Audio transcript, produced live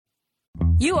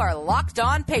You are Locked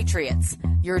On Patriots,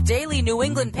 your daily New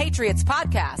England Patriots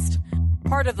podcast.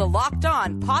 Part of the Locked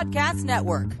On Podcast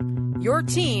Network, your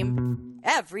team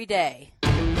every day.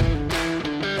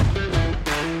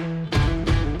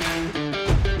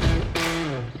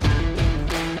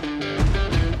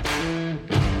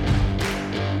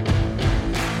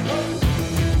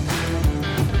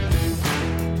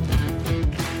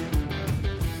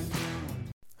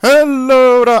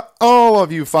 Hello to all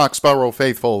of you Foxborough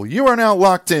faithful. You are now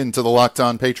locked into the Locked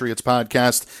On Patriots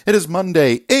podcast. It is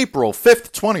Monday, April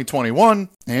 5th, 2021.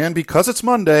 And because it's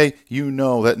Monday, you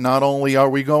know that not only are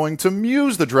we going to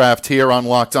muse the draft here on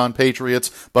Locked On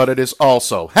Patriots, but it is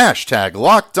also hashtag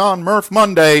Locked On Murph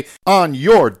Monday on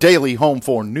your daily home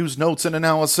for news, notes, and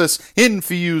analysis,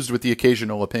 infused with the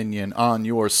occasional opinion on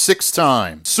your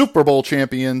six-time Super Bowl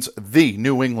champions, the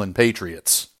New England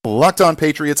Patriots. Locked On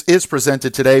Patriots is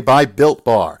presented today by Built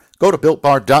Bar. Go to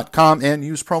BuiltBar.com and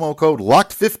use promo code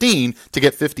LOCKED15 to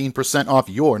get 15% off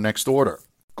your next order.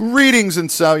 Greetings and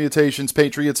salutations,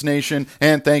 Patriots Nation,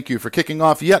 and thank you for kicking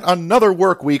off yet another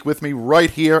work week with me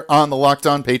right here on the Locked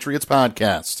On Patriots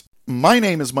podcast. My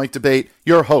name is Mike Debate,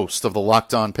 your host of the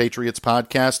Locked On Patriots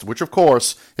podcast, which of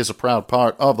course is a proud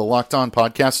part of the Locked On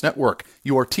Podcast Network,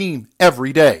 your team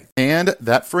every day. And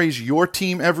that phrase, your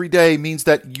team every day, means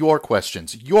that your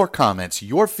questions, your comments,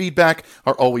 your feedback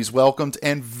are always welcomed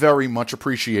and very much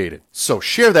appreciated. So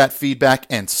share that feedback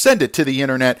and send it to the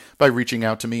internet by reaching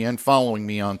out to me and following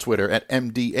me on Twitter at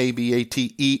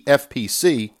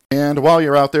MDABATEFPC. And while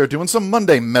you're out there doing some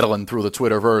Monday meddling through the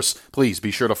Twitterverse, please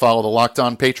be sure to follow the Locked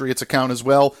On Patriots account as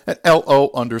well at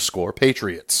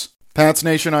LO_Patriots. Pats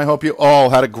Nation, I hope you all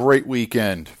had a great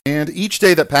weekend. And each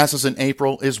day that passes in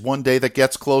April is one day that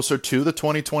gets closer to the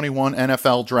 2021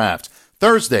 NFL Draft.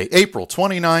 Thursday, April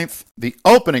 29th, the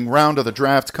opening round of the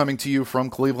draft coming to you from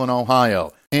Cleveland,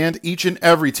 Ohio. And each and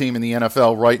every team in the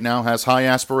NFL right now has high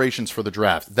aspirations for the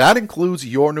draft. That includes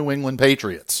your New England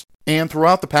Patriots. And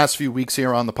throughout the past few weeks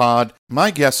here on the pod, my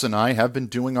guests and I have been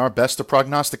doing our best to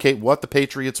prognosticate what the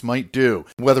Patriots might do,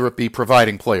 whether it be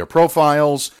providing player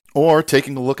profiles or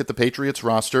taking a look at the Patriots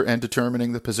roster and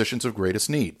determining the positions of greatest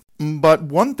need. But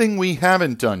one thing we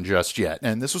haven't done just yet,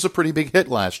 and this was a pretty big hit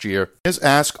last year, is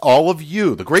ask all of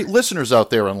you, the great listeners out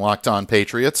there in Locked On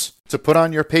Patriots, to put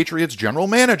on your Patriots general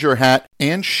manager hat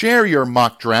and share your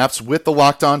mock drafts with the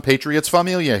Locked On Patriots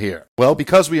familia here. Well,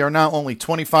 because we are now only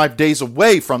 25 days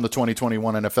away from the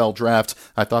 2021 NFL Draft,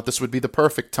 I thought this would be the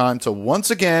perfect time to once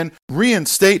again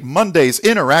reinstate Monday's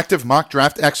interactive mock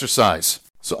draft exercise.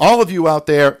 So all of you out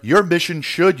there, your mission,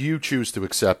 should you choose to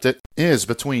accept it, is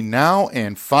between now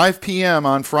and 5 p.m.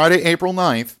 on Friday, April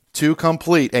 9th, to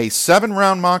complete a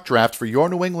 7-round mock draft for your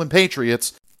New England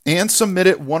Patriots and submit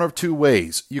it one of two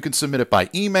ways. You can submit it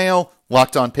by email,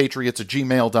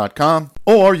 lockedonpatriots@gmail.com,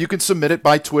 or you can submit it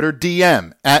by Twitter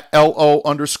DM at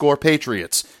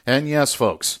LO_Patriots. And yes,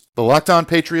 folks, the Locked On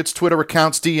Patriots Twitter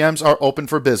account's DMs are open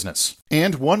for business.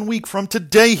 And 1 week from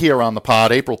today here on the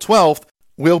pod, April 12th,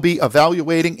 we'll be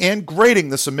evaluating and grading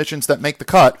the submissions that make the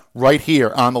cut right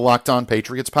here on the Locked On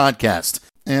Patriots podcast.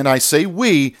 And I say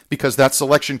we because that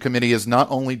selection committee is not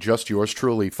only just yours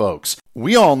truly, folks.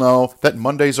 We all know that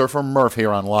Mondays are for Murph here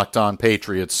on Locked On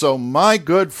Patriots, so my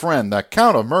good friend, the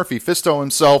Count of Murphy Fisto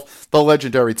himself, the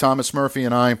legendary Thomas Murphy,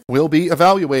 and I will be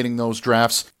evaluating those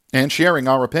drafts and sharing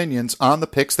our opinions on the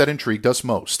picks that intrigued us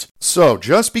most. So,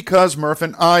 just because Murph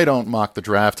and I don't mock the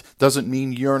draft doesn't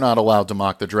mean you're not allowed to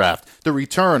mock the draft. The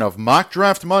return of Mock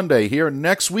Draft Monday here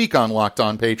next week on Locked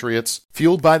On Patriots,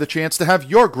 fueled by the chance to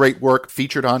have your great work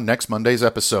featured on next Monday's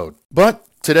episode. But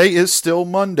today is still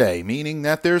Monday, meaning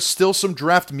that there's still some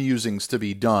draft musings to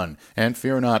be done. And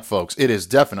fear not, folks, it is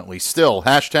definitely still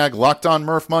hashtag Locked On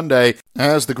Murph Monday,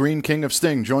 as the Green King of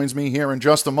Sting joins me here in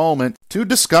just a moment to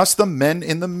discuss the men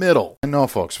in the middle. And no,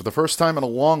 folks, for the first time in a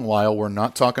long while, we're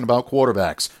not talking about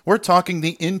quarterbacks. We're talking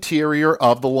the interior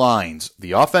of the lines,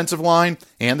 the offensive line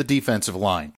and the defensive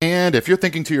line. And if you're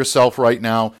thinking to yourself right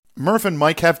now, Murph and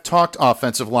Mike have talked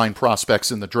offensive line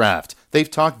prospects in the draft.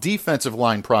 They've talked defensive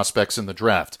line prospects in the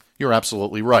draft. You're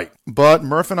absolutely right. But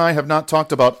Murph and I have not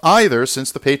talked about either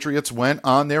since the Patriots went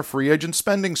on their free agent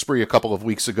spending spree a couple of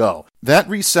weeks ago. That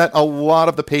reset a lot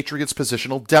of the Patriots'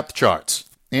 positional depth charts.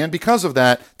 And because of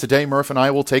that, today Murph and I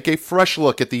will take a fresh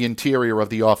look at the interior of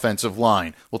the offensive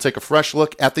line. We'll take a fresh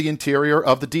look at the interior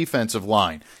of the defensive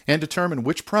line and determine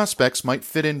which prospects might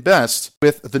fit in best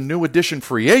with the new addition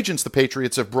free agents the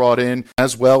Patriots have brought in,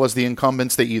 as well as the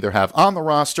incumbents they either have on the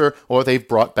roster or they've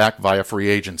brought back via free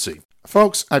agency.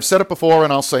 Folks, I've said it before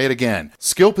and I'll say it again.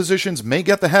 Skill positions may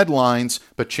get the headlines,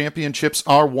 but championships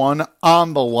are won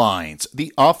on the lines,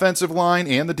 the offensive line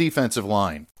and the defensive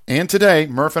line. And today,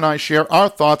 Murph and I share our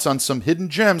thoughts on some hidden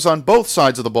gems on both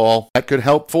sides of the ball that could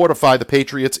help fortify the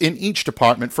Patriots in each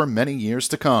department for many years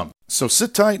to come. So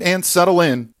sit tight and settle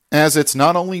in, as it's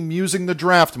not only Musing the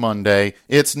Draft Monday,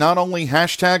 it's not only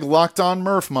hashtag Locked On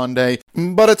Murph Monday,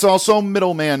 but it's also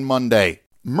Middleman Monday.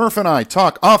 Murph and I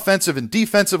talk offensive and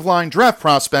defensive line draft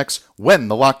prospects when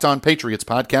the Locked On Patriots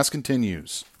podcast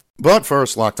continues. But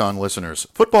first, Locked On listeners,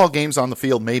 football games on the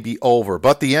field may be over,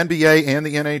 but the NBA and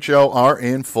the NHL are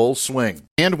in full swing.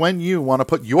 And when you want to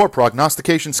put your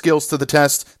prognostication skills to the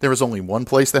test, there is only one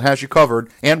place that has you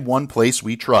covered and one place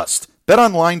we trust: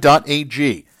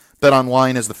 BetOnline.ag.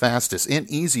 BetOnline is the fastest and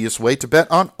easiest way to bet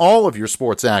on all of your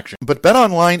sports action. But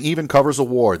BetOnline even covers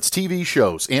awards, TV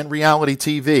shows, and reality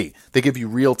TV. They give you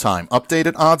real-time,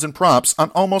 updated odds and props on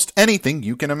almost anything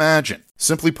you can imagine.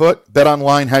 Simply put,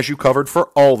 BetOnline has you covered for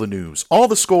all the news, all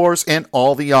the scores, and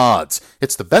all the odds.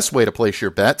 It's the best way to place your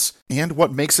bets, and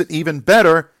what makes it even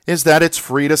better is that it's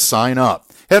free to sign up.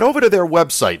 Head over to their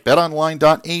website,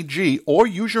 betonline.ag, or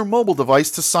use your mobile device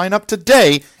to sign up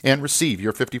today and receive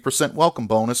your 50% welcome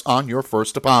bonus on your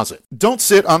first deposit. Don't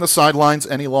sit on the sidelines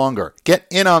any longer. Get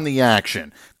in on the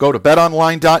action. Go to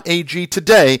betonline.ag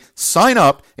today, sign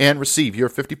up, and receive your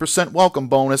 50% welcome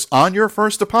bonus on your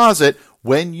first deposit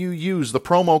when you use the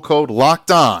promo code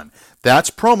LOCKEDON. That's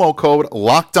promo code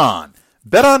LOCKEDON.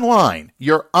 BetOnline,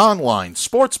 your online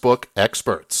sportsbook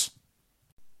experts.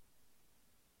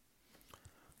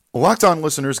 Locked On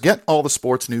listeners, get all the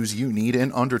sports news you need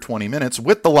in under 20 minutes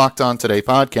with the Locked On Today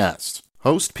podcast.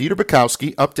 Host Peter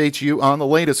Bukowski updates you on the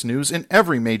latest news in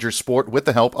every major sport with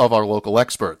the help of our local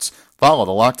experts. Follow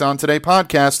the Locked On Today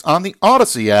podcast on the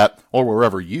Odyssey app or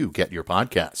wherever you get your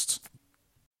podcasts.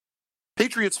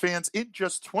 Patriots fans, in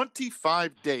just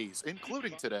 25 days,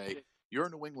 including today, your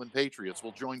New England Patriots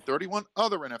will join 31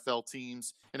 other NFL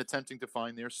teams in attempting to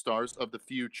find their stars of the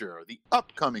future. The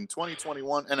upcoming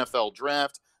 2021 NFL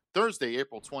Draft, Thursday,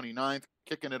 April 29th,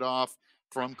 kicking it off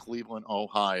from Cleveland,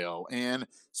 Ohio. And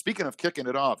speaking of kicking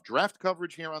it off, draft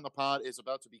coverage here on the pod is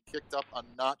about to be kicked up a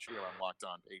notch here on Locked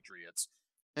On Patriots.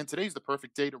 And today's the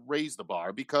perfect day to raise the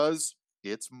bar because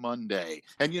it's Monday.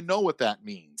 And you know what that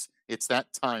means. It's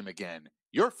that time again.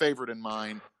 Your favorite and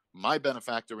mine, my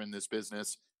benefactor in this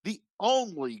business, the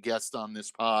only guest on this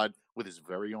pod with his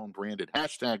very own branded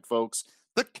hashtag, folks,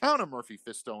 the counter Murphy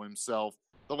Fisto himself.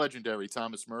 The legendary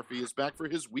Thomas Murphy is back for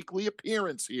his weekly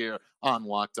appearance here on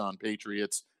Locked On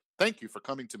Patriots. Thank you for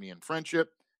coming to me in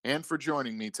friendship and for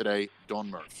joining me today, Don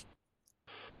Murph.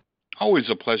 Always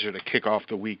a pleasure to kick off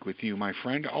the week with you, my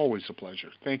friend. Always a pleasure.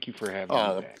 Thank you for having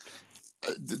me back.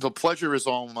 The pleasure is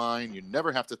all mine. You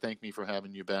never have to thank me for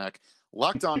having you back.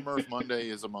 Locked On Murph Monday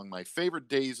is among my favorite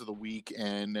days of the week,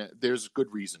 and there's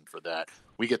good reason for that.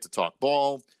 We get to talk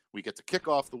ball. We get to kick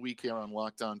off the week here on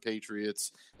Locked On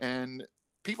Patriots, and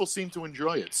people seem to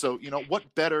enjoy it. So,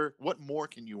 what more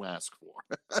can you ask for?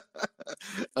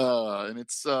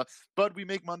 But we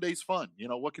make Mondays fun.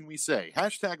 What can we say?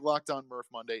 Hashtag Locked On Murph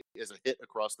Monday is a hit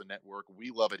across the network.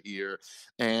 We love it here.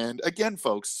 And again,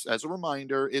 folks, as a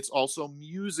reminder, it's also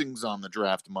musings on the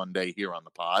draft Monday here on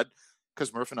the pod.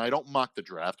 Because Murph and I don't mock the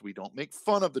draft. We don't make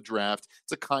fun of the draft.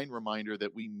 It's a kind reminder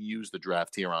that we muse the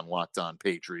draft here on Locked On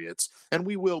Patriots. And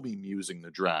we will be musing the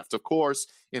draft. Of course,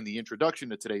 in the introduction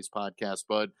to today's podcast,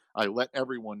 Bud, I let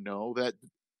everyone know that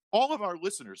all of our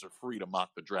listeners are free to mock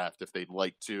the draft if they'd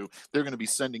like to. They're going to be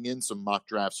sending in some mock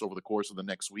drafts over the course of the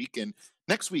next week. And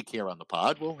next week here on the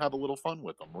pod, we'll have a little fun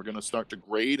with them. We're going to start to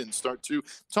grade and start to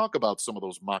talk about some of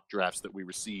those mock drafts that we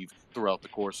receive throughout the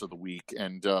course of the week.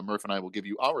 And Murph and I will give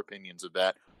you our opinions of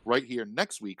that right here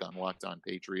next week on Locked On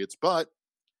Patriots. But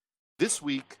this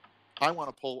week, I want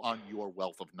to pull on your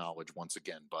wealth of knowledge once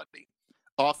again, buddy.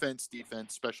 Offense,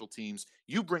 defense, special teams,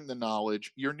 you bring the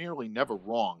knowledge. You're nearly never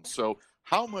wrong. So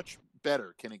how much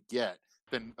better can it get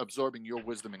than absorbing your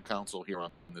wisdom and counsel here on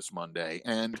this Monday?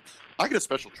 And I get a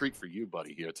special treat for you,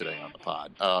 buddy, here today on the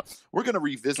pod. We're going to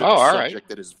revisit a subject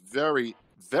that is very,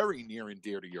 very near and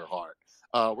dear to your heart.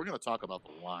 We're going to talk about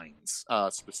the lines,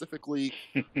 specifically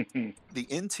the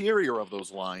interior of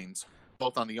those lines,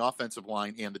 both on the offensive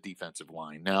line and the defensive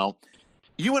line. Now,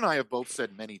 you and I have both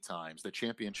said many times that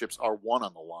championships are won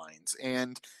on the lines,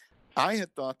 and I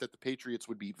had thought that the Patriots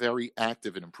would be very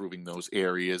active in improving those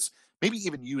areas, maybe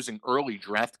even using early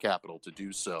draft capital to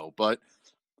do so. But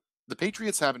the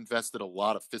Patriots have invested a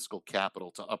lot of fiscal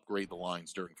capital to upgrade the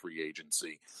lines during free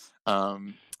agency.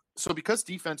 So because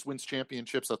defense wins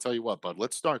championships, I'll tell you what, bud,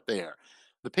 let's start there.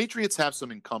 The Patriots have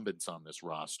some incumbents on this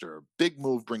roster. Big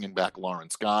move bringing back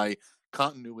Lawrence Guy.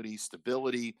 continuity,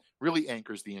 stability, really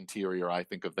anchors the interior, I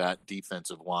think, of that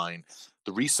defensive line.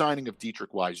 The re-signing of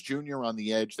Dietrich Wise Jr. on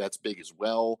the edge, that's big as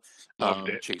well. Loved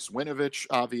it. Chase Winovich,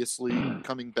 obviously,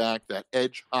 coming back, that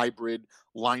edge hybrid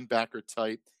linebacker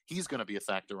type. He's going to be a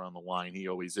factor on the line. He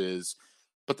always is.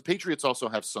 But the Patriots also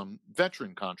have some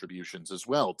veteran contributions as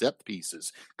well, depth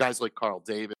pieces. Guys like Carl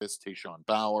Davis, Tayshaun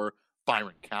Bauer,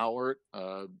 Byron Cowart,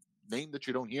 name that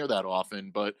you don't hear that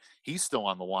often, but he's still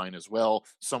on the line as well.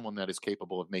 Someone that is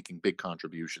capable of making big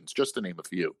contributions, just to name a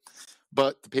few.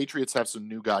 But the Patriots have some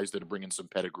new guys that are bringing some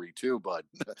pedigree too, but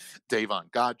Davon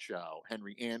Godchow,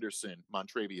 Henry Anderson,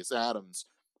 Montrevious Adams,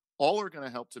 all are going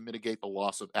to help to mitigate the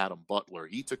loss of Adam Butler.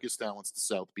 He took his talents to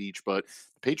South Beach, but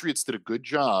the Patriots did a good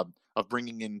job of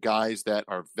bringing in guys that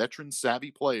are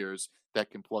veteran-savvy players that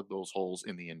can plug those holes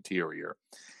in the interior.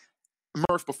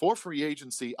 Murph, before free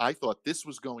agency, I thought this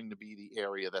was going to be the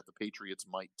area that the Patriots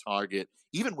might target,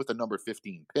 even with the number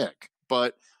 15 pick.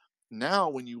 But now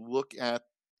when you look at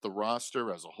the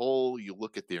roster as a whole, you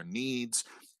look at their needs,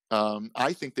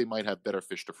 I think they might have better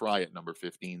fish to fry at number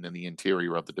 15 than the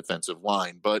interior of the defensive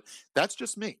line. But that's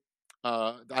just me.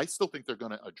 I still think they're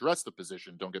going to address the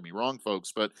position, don't get me wrong,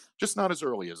 folks, but just not as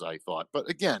early as I thought. But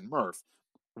again, Murph,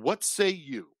 what say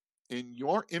you, in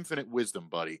your infinite wisdom,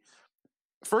 buddy?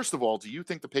 First of all, do you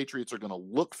think the Patriots are going to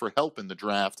look for help in the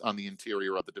draft on the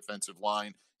interior of the defensive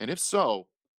line? And if so,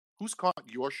 who's caught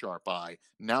your sharp eye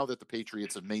now that the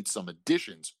Patriots have made some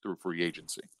additions through free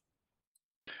agency?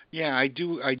 Yeah, I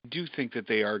do think that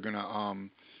they are gonna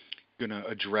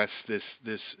address this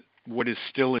what is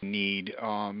still a need.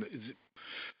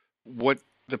 What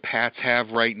the Pats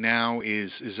have right now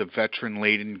is a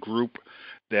veteran-laden group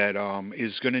that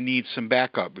is going to need some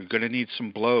backup. We're going to need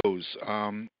some blows.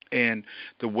 And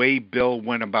the way Bill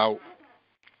went about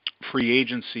free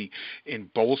agency in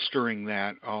bolstering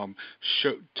that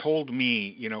told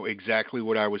me, exactly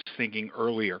what I was thinking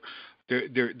earlier.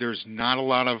 There's not a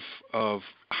lot of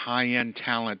high-end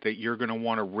talent that you're going to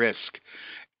want to risk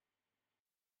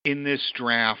in this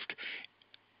draft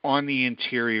on the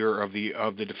interior of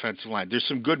the defensive line. There's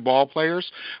some good ball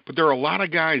players, but there are a lot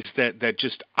of guys that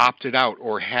just opted out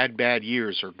or had bad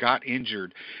years or got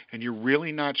injured, and you're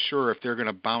really not sure if they're going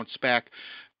to bounce back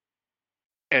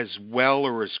as well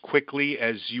or as quickly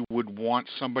as you would want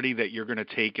somebody that you're going to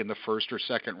take in the first or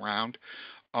second round.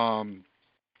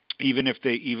 Even if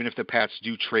the Pats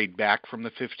do trade back from the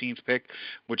 15th pick,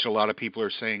 which a lot of people are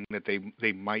saying that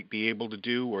they might be able to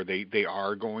do, or they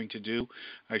are going to do,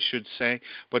 I should say.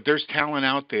 But there's talent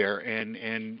out there,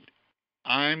 and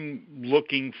I'm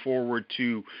looking forward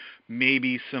to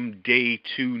maybe some day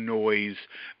two noise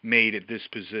made at this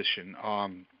position.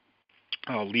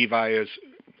 Levi is,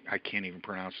 I can't even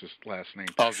pronounce his last name.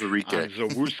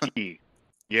 Zaworski.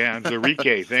 Yeah,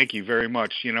 Zarike, thank you very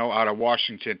much, out of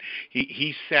Washington.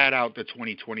 He sat out the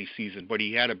 2020 season, but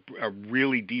he had a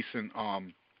really decent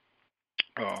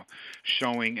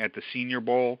showing at the Senior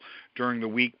Bowl during the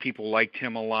week. People liked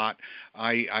him a lot.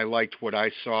 I liked what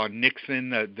I saw.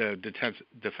 Nixon, the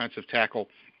defensive tackle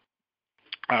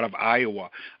out of Iowa,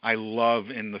 I love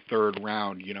in the third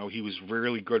round. He was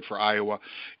really good for Iowa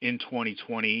in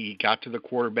 2020. He got to the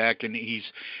quarterback, and he's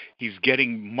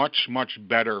getting much, much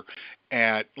better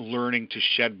at learning to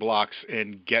shed blocks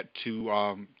and get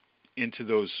to into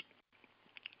those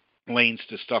lanes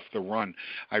to stuff the run.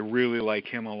 I really like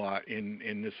him a lot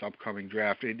in this upcoming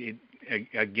draft.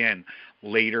 Again,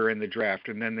 later in the draft.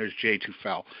 And then there's Jay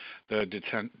Tufel, the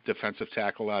defensive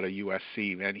tackle out of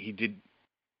USC. Man, he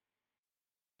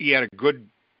had a good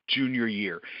junior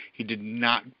year. He did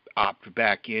not opt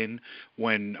back in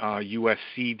when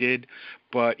USC did,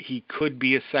 but he could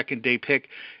be a second-day pick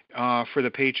for the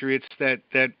Patriots that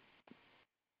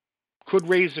could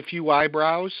raise a few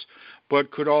eyebrows,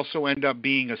 but could also end up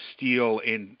being a steal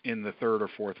in the third or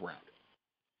fourth round.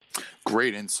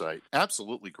 Great insight.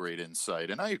 Absolutely great insight.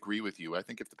 And I agree with you. I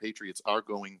think if the Patriots are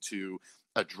going to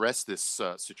address this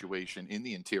situation in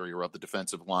the interior of the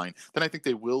defensive line, then I think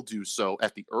they will do so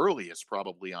at the earliest,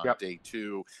 probably on day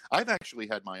two. I've actually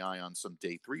had my eye on some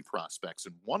day three prospects,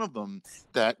 and one of them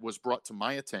that was brought to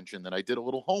my attention that I did a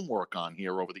little homework on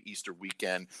here over the Easter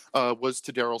weekend was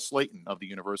Daryl Slayton of the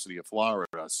University of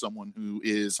Florida, someone who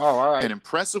is an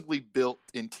impressively built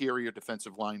interior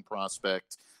defensive line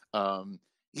prospect.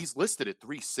 He's listed at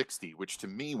 360, which to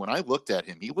me, when I looked at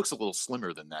him, he looks a little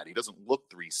slimmer than that. He doesn't look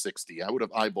 360. I would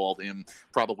have eyeballed him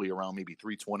probably around maybe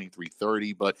 320,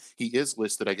 330, but he is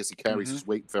listed. I guess he carries his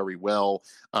weight very well.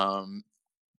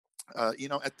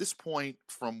 At this point,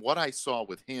 from what I saw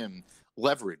with him,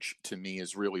 leverage to me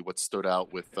is really what stood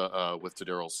out with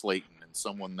Tadero Slayton, and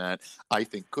someone that I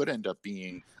think could end up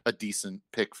being a decent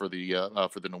pick for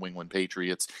the New England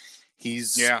Patriots.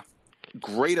 He's Yeah,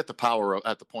 great at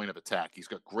at the point of attack. He's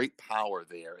got great power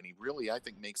there, and he really, I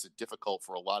think, makes it difficult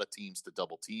for a lot of teams to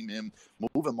double team him,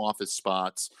 move him off his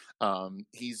spots.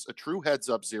 He's a true heads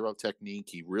up zero technique.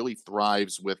 He really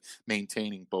thrives with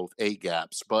maintaining both A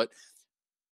gaps, but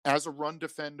as a run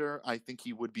defender, I think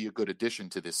he would be a good addition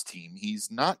to this team. He's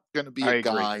not going to be I a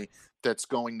agree. guy that's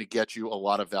going to get you a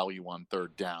lot of value on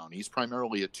third down. He's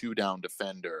primarily a two-down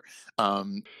defender.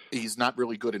 He's not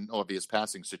really good in obvious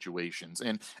passing situations.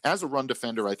 And as a run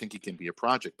defender, I think he can be a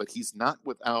project, but he's not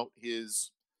without his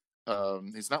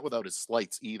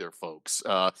slights either, folks.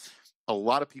 A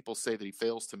lot of people say that he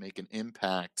fails to make an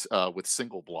impact with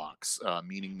single blocks,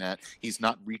 meaning that he's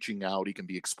not reaching out. He can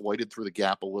be exploited through the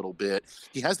gap a little bit.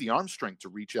 He has the arm strength to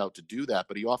reach out to do that,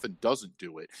 but he often doesn't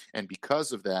do it. And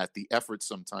because of that, the effort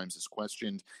sometimes is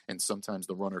questioned, and sometimes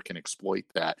the runner can exploit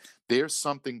that. There's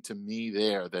something to me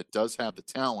there that does have the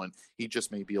talent. He just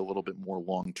may be a little bit more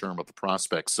long-term of a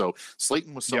prospect. So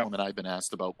Slayton was someone that I've been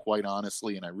asked about quite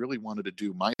honestly, and I really wanted to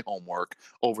do my homework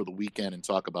over the weekend and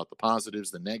talk about the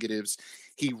positives, the negatives.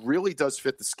 He really does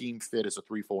fit the scheme fit as a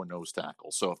 3-4 nose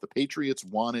tackle. So if the Patriots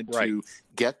wanted to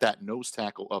get that nose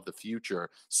tackle of the future,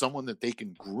 someone that they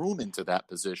can groom into that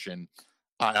position,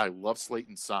 I love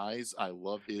Slayton's size. I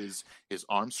love his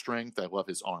arm strength. I love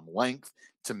his arm length.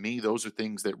 To me, those are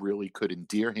things that really could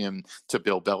endear him to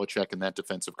Bill Belichick and that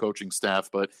defensive coaching staff.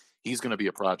 But he's going to be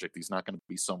a project. He's not going to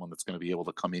be someone that's going to be able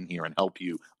to come in here and help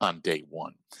you on day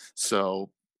one. So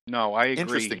no, I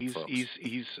agree.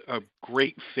 He's a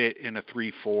great fit in a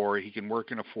 3-4. He can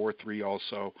work in a 4-3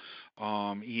 also.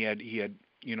 He had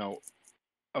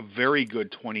a very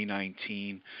good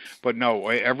 2019. But no,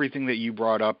 everything that you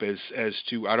brought up as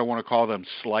to, I don't want to call them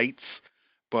slights,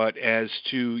 but as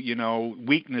to,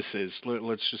 weaknesses,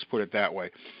 let's just put it that way.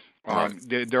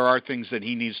 There are things that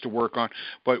he needs to work on,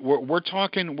 but we're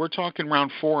talking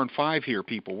round 4 and 5 here,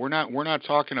 people. We're not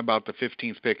talking about the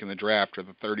 15th pick in the draft or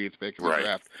the 30th pick in the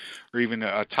draft, or even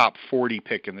a top 40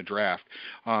 pick in the draft.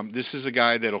 This is a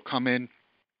guy that'll come in,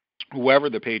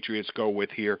 whoever the Patriots go with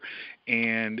here,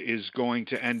 and is going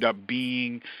to end up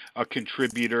being a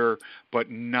contributor,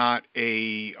 but not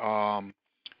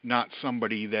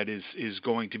somebody that is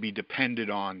going to be depended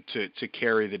on to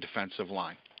carry the defensive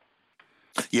line.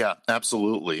 Yeah,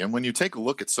 absolutely. And when you take a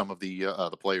look at some of the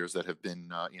players that have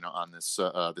been on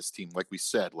this team, like we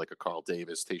said, like a Carl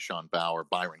Davis, Tayshaun Bauer,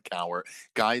 Byron Cowart,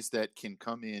 guys that can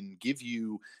come in, give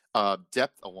you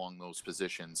depth along those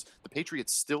positions. The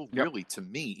Patriots still really, to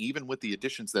me, even with the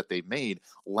additions that they've made,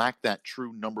 lack that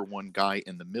true number one guy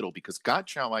in the middle, because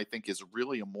Godchow, I think, is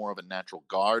really more of a natural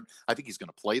guard. I think he's going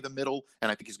to play the middle,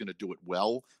 and I think he's going to do it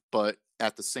well. But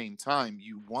at the same time,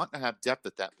 you want to have depth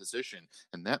at that position,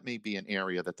 and that may be an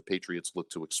area that the Patriots look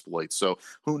to exploit. So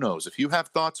who knows? If you have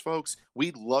thoughts, folks,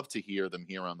 we'd love to hear them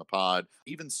here on the pod.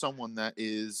 Even someone that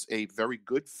is a very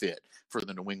good fit for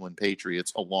the New England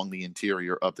Patriots along the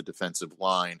interior of the defensive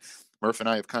line. Murph and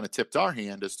I have kind of tipped our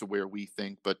hand as to where we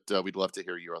think, but we'd love to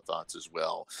hear your thoughts as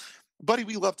well. Buddy,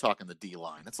 we love talking the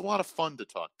D-line. It's a lot of fun to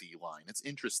talk D-line. It's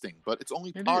interesting, but it's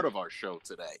only part of our show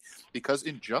today, because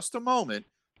in just a moment,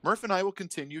 Murph and I will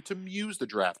continue to muse the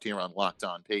draft here on Locked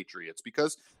On Patriots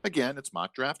because, again, it's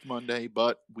Mock Draft Monday,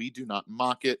 but we do not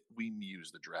mock it. We muse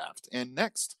the draft. And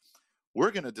next, we're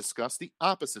going to discuss the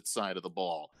opposite side of the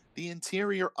ball, the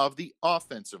interior of the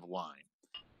offensive line.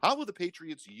 How will the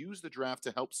Patriots use the draft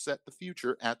to help set the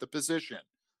future at the position?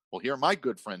 We'll hear my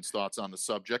good friend's thoughts on the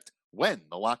subject when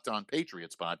the Locked On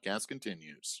Patriots podcast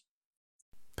continues.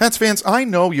 Pats fans, I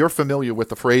know you're familiar with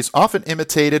the phrase often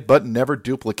imitated but never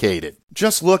duplicated.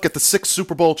 Just look at the 6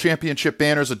 Super Bowl championship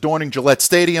banners adorning Gillette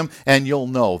Stadium and you'll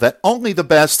know that only the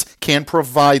best can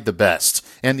provide the best.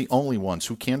 And the only ones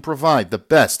who can provide the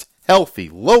best, healthy,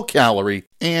 low-calorie,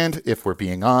 and, if we're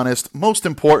being honest, most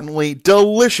importantly,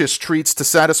 delicious treats to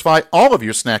satisfy all of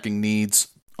your snacking needs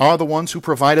are the ones who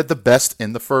provided the best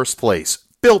in the first place.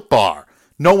 Built Bar.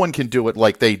 No one can do it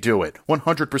like they do it.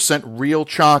 100% real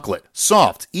chocolate.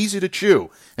 Soft, easy to chew.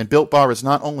 And Built Bar is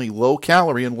not only low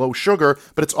calorie and low sugar,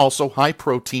 but it's also high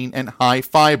protein and high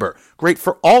fiber. Great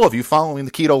for all of you following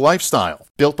the keto lifestyle.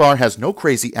 Built Bar has no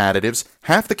crazy additives,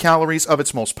 half the calories of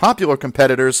its most popular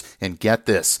competitors, and get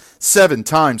this, 7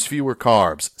 times fewer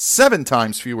carbs, 7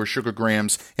 times fewer sugar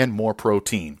grams, and more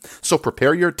protein. So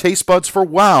prepare your taste buds for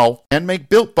wow and make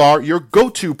Built Bar your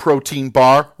go-to protein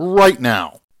bar right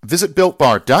now. Visit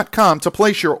BuiltBar.com to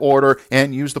place your order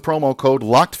and use the promo code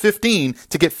LOCKED15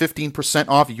 to get 15%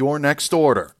 off your next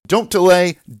order. Don't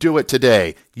delay, do it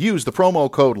today. Use the promo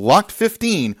code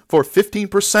LOCKED15 for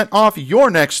 15% off your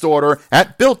next order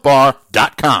at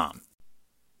BuiltBar.com.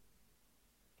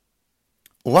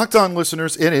 Locked On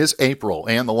listeners, it is April,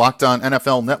 and the Locked On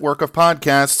NFL network of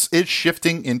podcasts is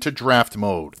shifting into draft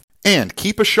mode. And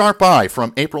keep a sharp eye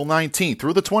from April 19th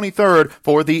through the 23rd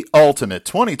for the ultimate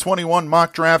 2021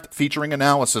 mock draft featuring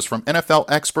analysis from NFL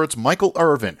experts Michael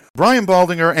Irvin, Brian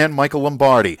Baldinger, and Michael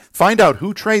Lombardi. Find out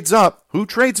who trades up, who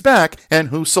trades back, and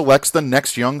who selects the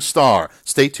next young star.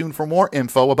 Stay tuned for more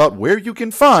info about where you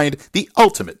can find the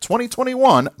ultimate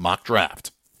 2021 mock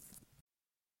draft.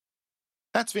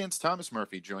 Pats fans, Thomas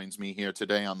Murphy joins me here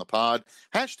today on the pod.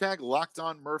 Hashtag Locked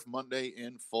On Murph Monday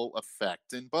in full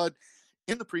effect. And Bud,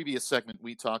 in the previous segment,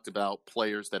 we talked about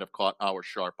players that have caught our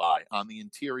sharp eye on the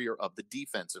interior of the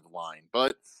defensive line.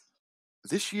 But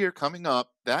this year coming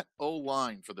up, that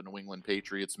O-line for the New England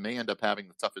Patriots may end up having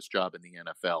the toughest job in the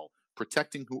NFL,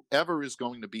 protecting whoever is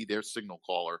going to be their signal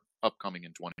caller upcoming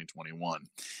in 2021.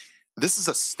 This is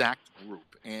a stacked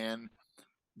group, and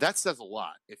that says a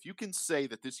lot. If you can say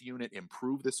that this unit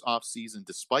improved this offseason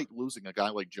despite losing a guy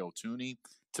like Joe Thuney,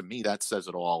 to me that says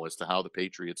it all as to how the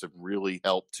Patriots have really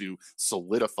helped to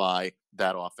solidify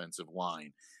that offensive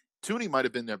line. Thuney might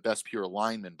have been their best pure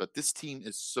lineman, but this team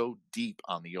is so deep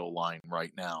on the O-line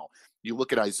right now. You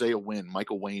look at Isaiah Wynn,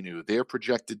 Michael Wainu, they're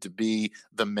projected to be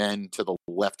the men to the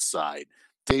left side.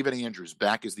 David Andrews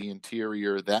back as the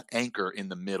interior, that anchor in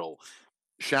the middle.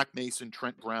 Shaq Mason,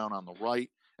 Trent Brown on the right.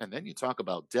 And then you talk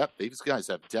about depth. These guys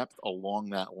have depth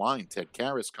along that line. Ted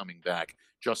Karras coming back,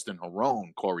 Justin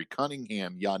Herron, Corey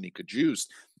Cunningham, Yadni Kajus.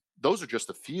 Those are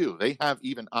just a few. They have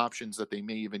even options that they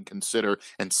may even consider,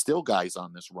 and still guys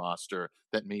on this roster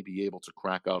that may be able to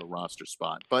crack out a roster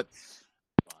spot. But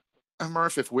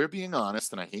Murph, if we're being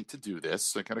honest, and I hate to do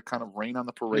this, I got to kind of rain on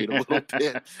the parade a little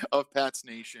bit of Pats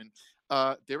Nation.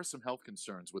 There are some health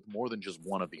concerns with more than just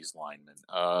one of these linemen.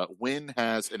 Wynn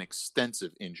has an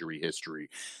extensive injury history.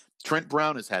 Trent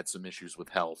Brown has had some issues with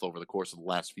health over the course of the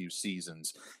last few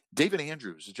seasons. David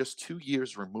Andrews is just 2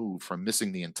 years removed from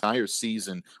missing the entire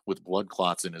season with blood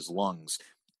clots in his lungs.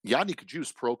 Yadni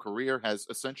Kajus' pro career has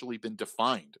essentially been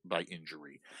defined by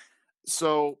injury.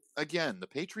 So, again, the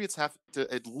Patriots have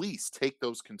to at least take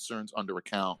those concerns under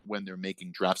account when they're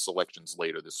making draft selections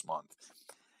later this month.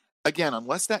 Again,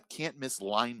 unless that can't-miss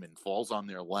lineman falls on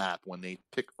their lap when they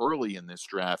pick early in this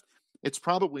draft, it's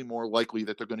probably more likely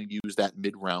that they're going to use that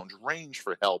mid-round range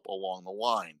for help along the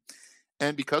line.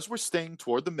 And because we're staying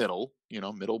toward the middle,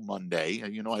 middle Monday, I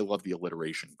love the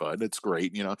alliteration, Bud. It's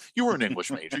great. You were an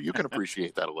English major. You can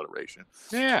appreciate that alliteration.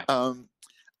 Yeah.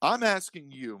 I'm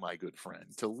asking you, my good friend,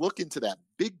 to look into that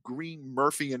big green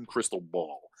Murphian crystal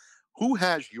ball. Who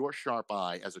has your sharp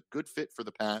eye as a good fit for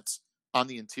the Pats on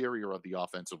the interior of the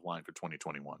offensive line for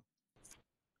 2021?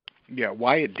 Yeah,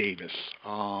 Wyatt Davis,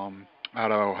 out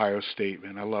of Ohio State,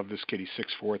 man. I love this kid. He's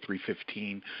 6'4",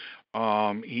 315.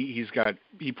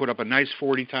 He put up a nice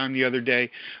 40 time the other day,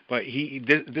 but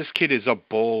this kid is a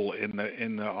bull in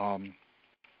the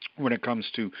when it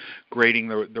comes to grading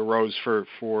the rows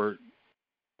for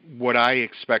what I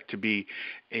expect to be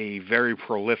a very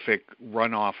prolific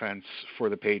run offense for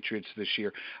the Patriots this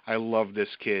year. I love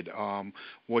this kid.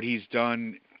 What he's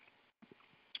done,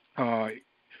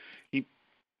 he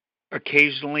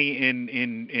occasionally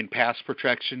in pass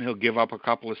protection, he'll give up a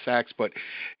couple of sacks, but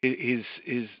his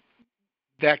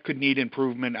that could need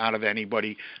improvement out of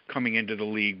anybody coming into the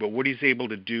league. But what he's able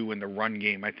to do in the run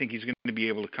game, I think he's going to be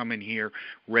able to come in here,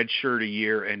 redshirt a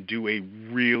year, and do a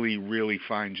really, really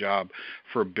fine job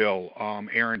for Bill.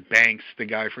 Aaron Banks, the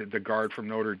guard from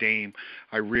Notre Dame,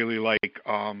 I really like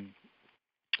a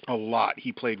lot.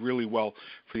 He played really well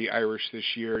for the Irish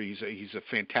this year. He's a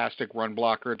fantastic run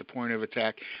blocker at the point of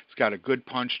attack. He's got a good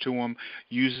punch to him,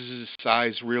 uses his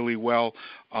size really well.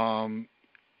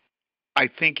 I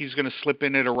think he's going to slip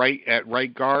in at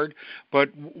right guard, but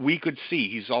we could see.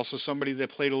 He's also somebody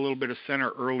that played a little bit of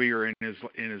center earlier in his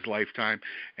lifetime,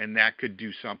 and that could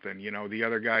do something. The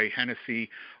other guy, Hennessy,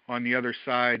 on the other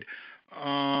side,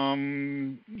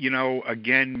 again,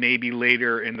 maybe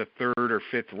later in the third or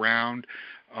fifth round.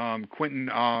 Quentin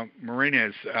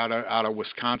Martinez out of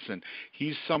Wisconsin.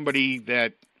 He's somebody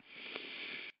that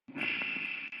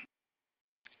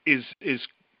is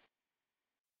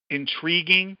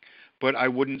intriguing, but I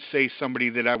wouldn't say somebody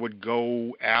that I would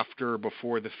go after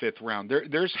before the fifth round.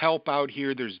 There's help out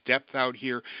here. There's depth out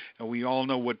here. And we all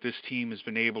know what this team has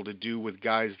been able to do with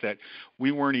guys that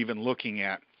we weren't even looking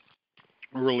at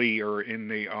earlier in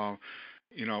the,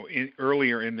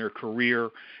 earlier in their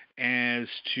career. as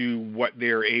to what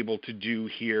they're able to do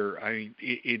here.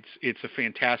 It's a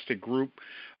fantastic group,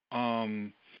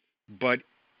 but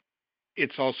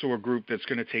it's also a group that's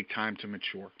going to take time to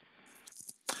mature.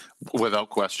 Without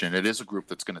question, it is a group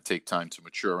that's going to take time to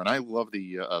mature, and I love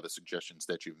the suggestions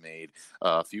that you made.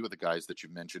 A few of the guys that you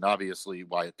mentioned, obviously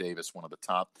Wyatt Davis, one of the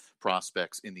top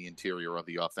prospects in the interior of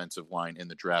the offensive line in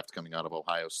the draft coming out of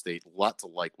Ohio State. A lot to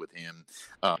like with him.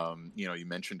 You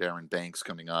mentioned Aaron Banks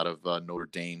coming out of Notre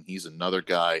Dame. He's another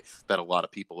guy that a lot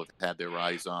of people have had their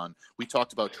eyes on. We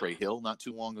talked about Trey Hill not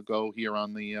too long ago here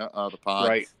on the pod.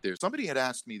 Right. Somebody had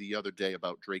asked me the other day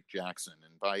about Drake Jackson,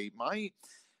 and by my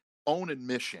own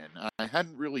admission, I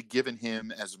hadn't really given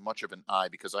him as much of an eye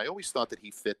because I always thought that he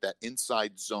fit that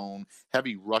inside zone,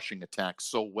 heavy rushing attack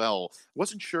so well.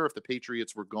 Wasn't sure if the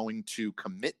Patriots were going to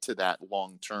commit to that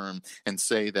long term and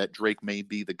say that Drake may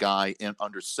be the guy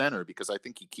under center, because I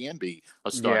think he can be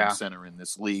a starting center in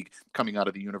this league coming out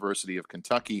of the University of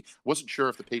Kentucky. Wasn't sure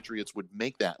if the Patriots would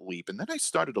make that leap. And then I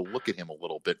started to look at him a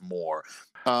little bit more.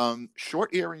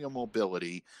 Short area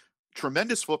mobility,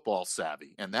 tremendous football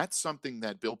savvy, and that's something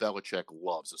that Bill Belichick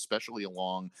loves, especially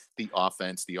along the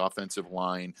offensive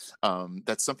line.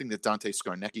 That's something that Dante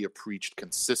Scarnecchia preached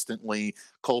consistently.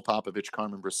 Cole Popovich,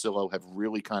 Carmen Brasillo have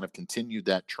really kind of continued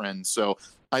that trend. So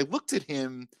I looked at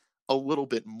him a little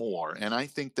bit more, and I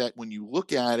think that when you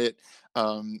look at it,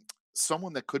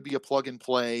 someone that could be a plug and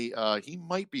play. He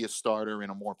might be a starter in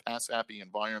a more pass happy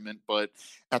environment, but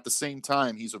at the same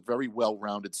time, he's a very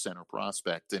well-rounded center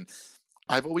prospect. And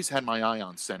I've always had my eye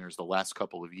on centers the last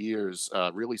couple of years,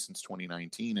 really since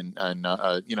 2019, and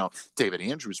David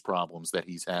Andrews' problems that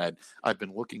he's had. I've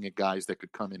been looking at guys that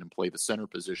could come in and play the center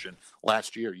position.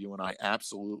 Last year, you and I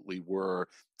absolutely were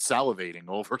salivating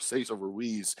over Cesar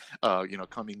Ruiz,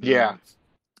 coming in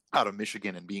out of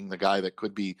Michigan and being the guy that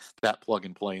could be that plug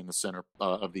and play in the center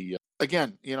of the.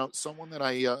 Again, someone that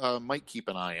I might keep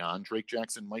an eye on. Drake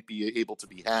Jackson might be able to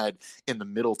be had in the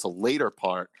middle to later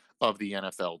part of the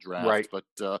NFL draft. Right.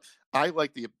 But I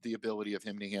like the ability of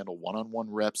him to handle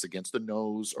one-on-one reps against the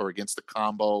nose or against the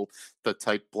combo, the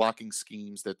type blocking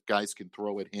schemes that guys can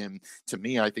throw at him. To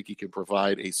me, I think he can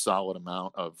provide a solid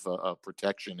amount of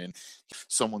protection, and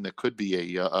someone that could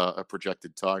be a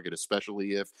projected target,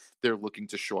 especially if they're looking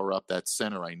to shore up that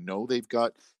center. I know they've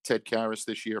got Ted Karras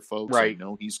this year, folks. Right. I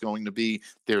know he's going to be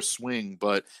their swing,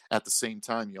 but at the same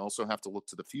time, you also have to look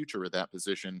to the future of that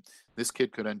position. This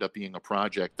kid could end up being a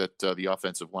project that the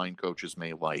offensive line coaches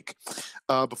may like.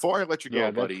 Before I let you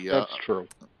go, buddy. That's true.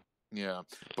 Yeah.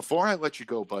 Before I let you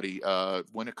go, buddy,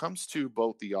 when it comes to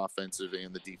both the offensive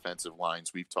and the defensive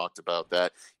lines, we've talked about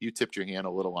that. You tipped your hand a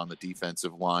little on the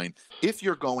defensive line. If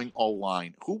you're going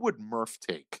O-line, who would Murph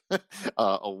take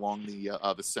along the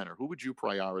center? Who would you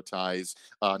prioritize?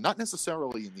 Not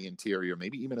necessarily in the interior,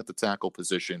 maybe even at the tackle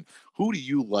position. Who do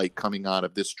you like coming out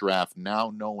of this draft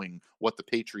now, knowing what the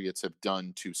Patriots have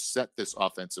done to set this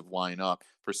offensive line up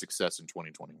for success in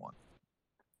 2021?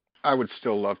 I would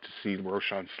still love to see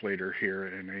Roshan Slater here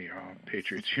in a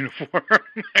Patriots uniform.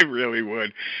 I really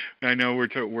would. I know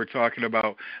we're talking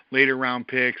about later round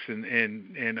picks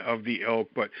and of the ilk,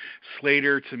 but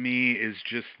Slater to me is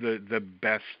just the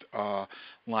best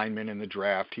lineman in the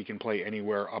draft. He can play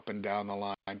anywhere up and down the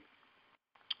line.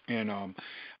 And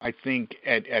I think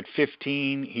at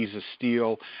 15, he's a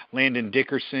steal. Landon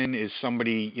Dickerson is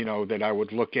somebody, that I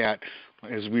would look at,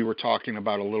 as we were talking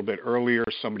about a little bit earlier,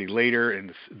 somebody later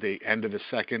in the end of the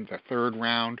second, the third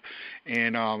round.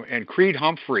 And Creed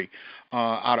Humphrey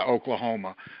out of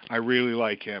Oklahoma. I really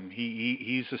like him.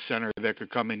 He's a center that could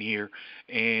come in here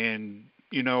and,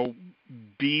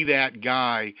 be that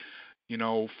guy,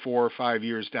 4 or 5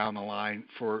 years down the line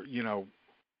for,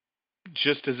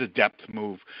 just as a depth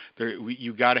move.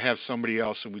 You got to have somebody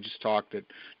else, and we just talked that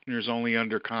there's only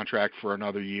under contract for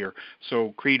another year.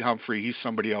 So Creed Humphrey, he's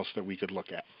somebody else that we could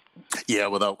look at. Yeah,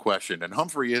 without question. And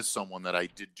Humphrey is someone that I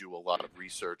did do a lot of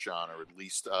research on, or at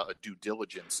least a due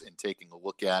diligence in taking a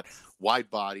look at.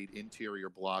 Wide-bodied, interior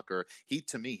blocker. He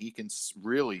can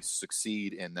really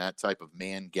succeed in that type of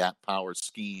man gap power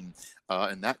scheme,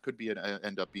 and that could be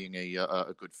end up being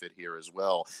a good fit here as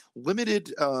well.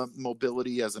 Limited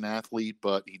mobility as an athlete,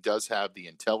 but he does have the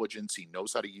intelligence. He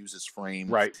knows how to use his frame.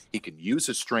 Right. He can use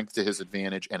his strength to his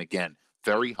advantage. And again,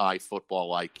 very high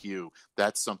football IQ.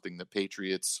 That's something that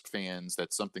Patriots fans,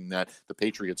 that's something that the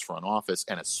Patriots front office,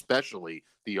 and especially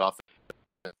the offense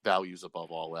values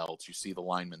above all else. You see the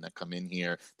linemen that come in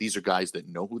here. These are guys that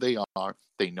know who they are.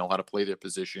 They know how to play their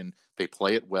position. They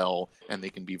play it well, and they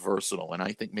can be versatile. And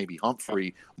I think maybe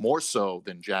Humphrey, more so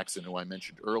than Jackson, who I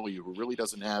mentioned earlier, who really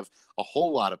doesn't have a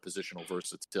whole lot of positional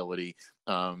versatility.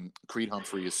 Creed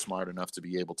Humphrey is smart enough to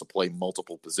be able to play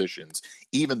multiple positions,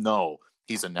 even though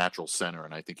he's a natural center,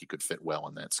 and I think he could fit well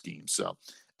in that scheme. So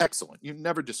excellent. You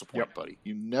never disappoint, buddy.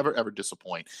 You never, ever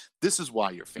disappoint. This is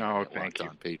why you're fan of Locked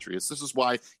On Patriots. This is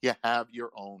why you have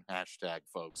your own hashtag,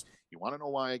 folks. You want to know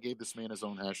why I gave this man his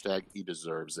own hashtag? He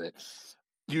deserves it.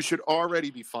 You should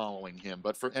already be following him,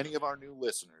 but for any of our new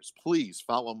listeners, please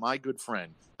follow my good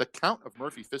friend, the Count of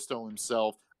Murphy Fisto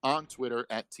himself, on Twitter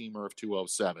at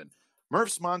TMurph207.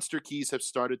 Murph's Monster Keys have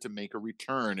started to make a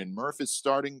return, and Murph is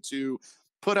starting to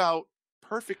put out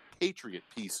perfect Patriot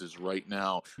pieces right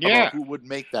now about who would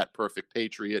make that perfect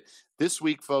Patriot. This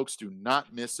week, folks, do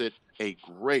not miss it. A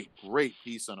great, great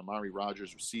piece on Amari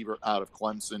Rogers, receiver out of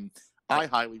Clemson. I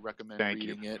highly recommend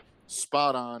reading it.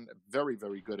 Spot on. Very,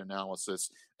 very good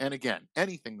analysis. And again,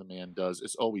 anything the man does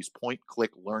is always point,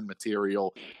 click, learn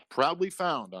material. Proudly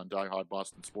found on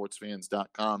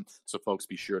diehardbostonsportsfans.com. So folks,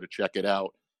 be sure to check it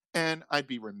out. And I'd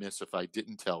be remiss if I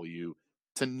didn't tell you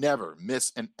to never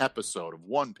miss an episode of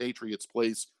One Patriots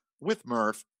Place with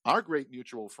Murph, our great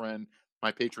mutual friend,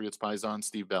 my Patriots paisan,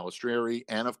 Steve Balistrieri,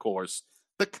 and of course,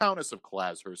 the Countess of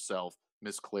Claz herself,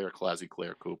 Miss Claire Classy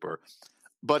Claire Cooper.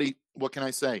 Buddy, what can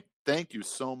I say? Thank you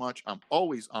so much. I'm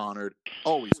always honored,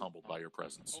 always humbled by your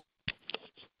presence.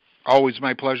 Always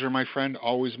my pleasure, my friend.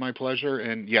 Always my pleasure.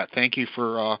 And yeah, thank you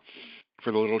for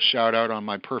the little shout out on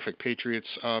my perfect Patriots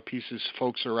pieces.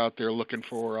 Folks are out there looking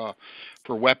for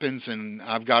weapons, and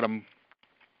I've got them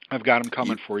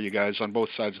coming for you guys on both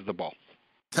sides of the ball.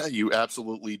 You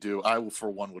absolutely do. I, for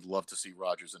one, would love to see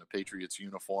Rodgers in a Patriots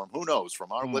uniform. Who knows?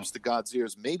 From our lips to God's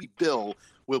ears, maybe Bill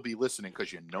will be listening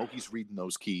because you know he's reading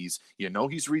those keys. You know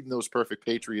he's reading those perfect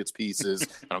Patriots pieces.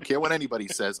 I don't care what anybody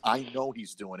says. I know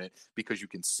he's doing it because you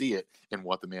can see it in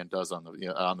what the man does on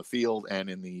the field and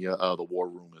in the war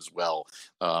room as well.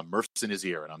 Murph's in his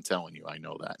ear, and I'm telling you, I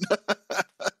know that.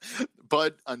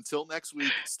 But until next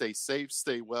week, stay safe,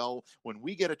 stay well. When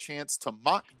we get a chance to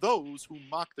mock those who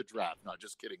mock the draft, no,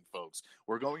 just kidding, folks.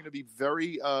 We're going to be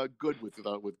very good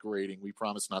with grading. We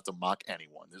promise not to mock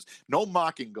anyone. There's no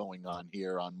mocking going on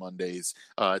here on Mondays.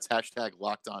 It's hashtag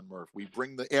Locked On Murph. We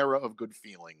bring the era of good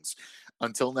feelings.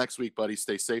 Until next week, buddy,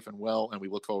 stay safe and well, and we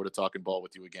look forward to talking ball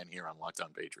with you again here on Locked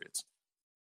On Patriots.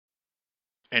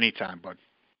 Anytime, bud.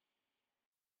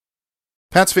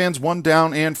 Pats fans, 1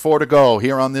 down and 4 to go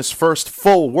here on this first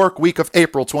full work week of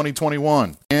April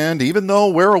 2021. And even though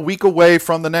we're a week away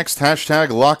from the next hashtag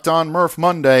Locked On Murph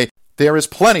Monday, there is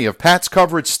plenty of Pats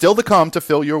coverage still to come to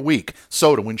fill your week.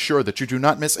 So to ensure that you do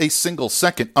not miss a single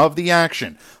second of the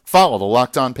action, follow the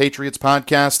Locked On Patriots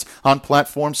podcast on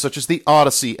platforms such as the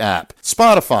Odyssey app,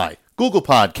 Spotify, Google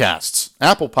Podcasts,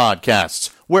 Apple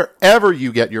Podcasts, wherever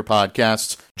you get your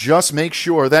podcasts. Just make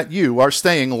sure that you are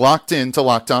staying locked in to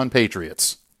Locked On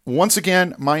Patriots. Once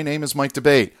again, my name is Mike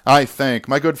Debate. I thank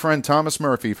my good friend Thomas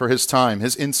Murphy for his time,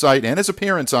 his insight, and his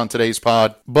appearance on today's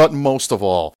pod. But most of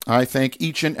all, I thank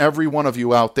each and every one of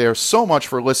you out there so much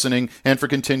for listening and for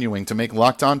continuing to make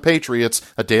Locked On Patriots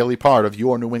a daily part of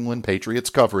your New England Patriots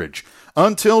coverage.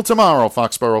 Until tomorrow,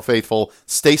 Foxborough faithful,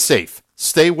 stay safe,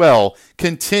 stay well,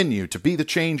 continue to be the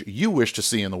change you wish to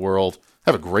see in the world.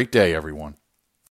 Have a great day, everyone.